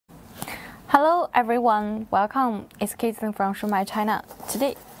Hello everyone, welcome. It's Qinchengda from Shumatt, China.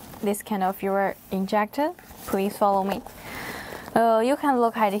 Today, this kind of your injector. Please follow me. You can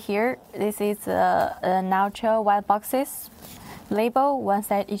look at here. This is a natural white boxes. Label one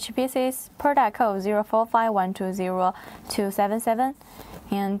set each pieces. Product code 0451200277.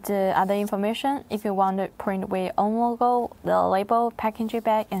 And other information. If you want to print with own logo, the label, packaging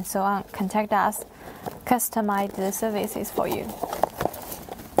bag, and so on, contact us. Customize the services for you.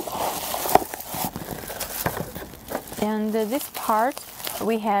 And this part,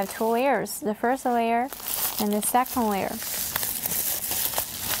 we have two layers, the first layer and the second layer.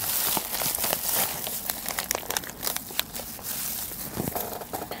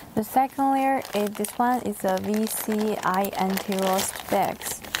 The second layer is this one is a VCI anti-rust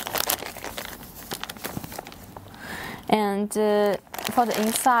bags. And for the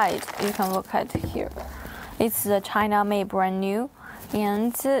inside, you can look at here. It's the China made brand new,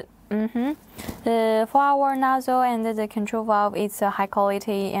 and the for our nozzle and the control valve, it's a high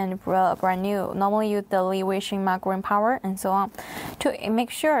quality and brand new. Normally use the Shumatt green power and so on to make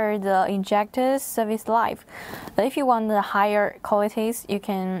sure the injector's service life. If you want the higher qualities, we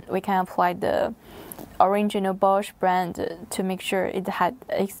can apply the original Bosch brand to make sure it had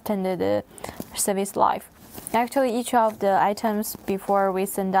extended service life. Actually, each of the items before we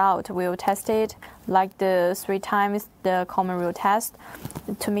send out, we'll test it like the 3 times the common rule test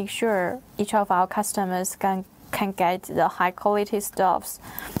to make sure each of our customers can get the high quality stuffs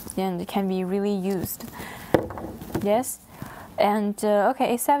and can be really used. Yes. And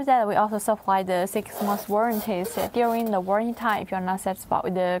okay, except that we also supply the 6 months warranties. During the warranty time, if you're not satisfied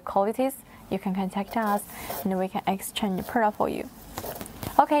with the qualities, you can contact us and we can exchange the product for you.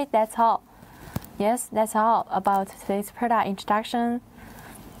 Okay, that's all. Yes, that's all about today's product introduction.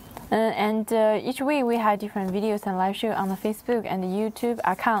 Each week we have different videos and live show on the Facebook and the YouTube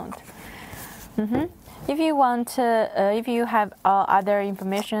account. If you want, if you have other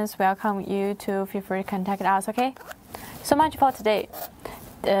informations, welcome you to feel free to contact us. Okay, so much for today.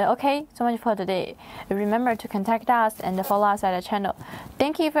 So much for today. Remember to contact us and follow us at the channel.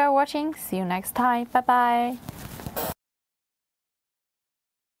 Thank you for watching. See you next time. Bye bye.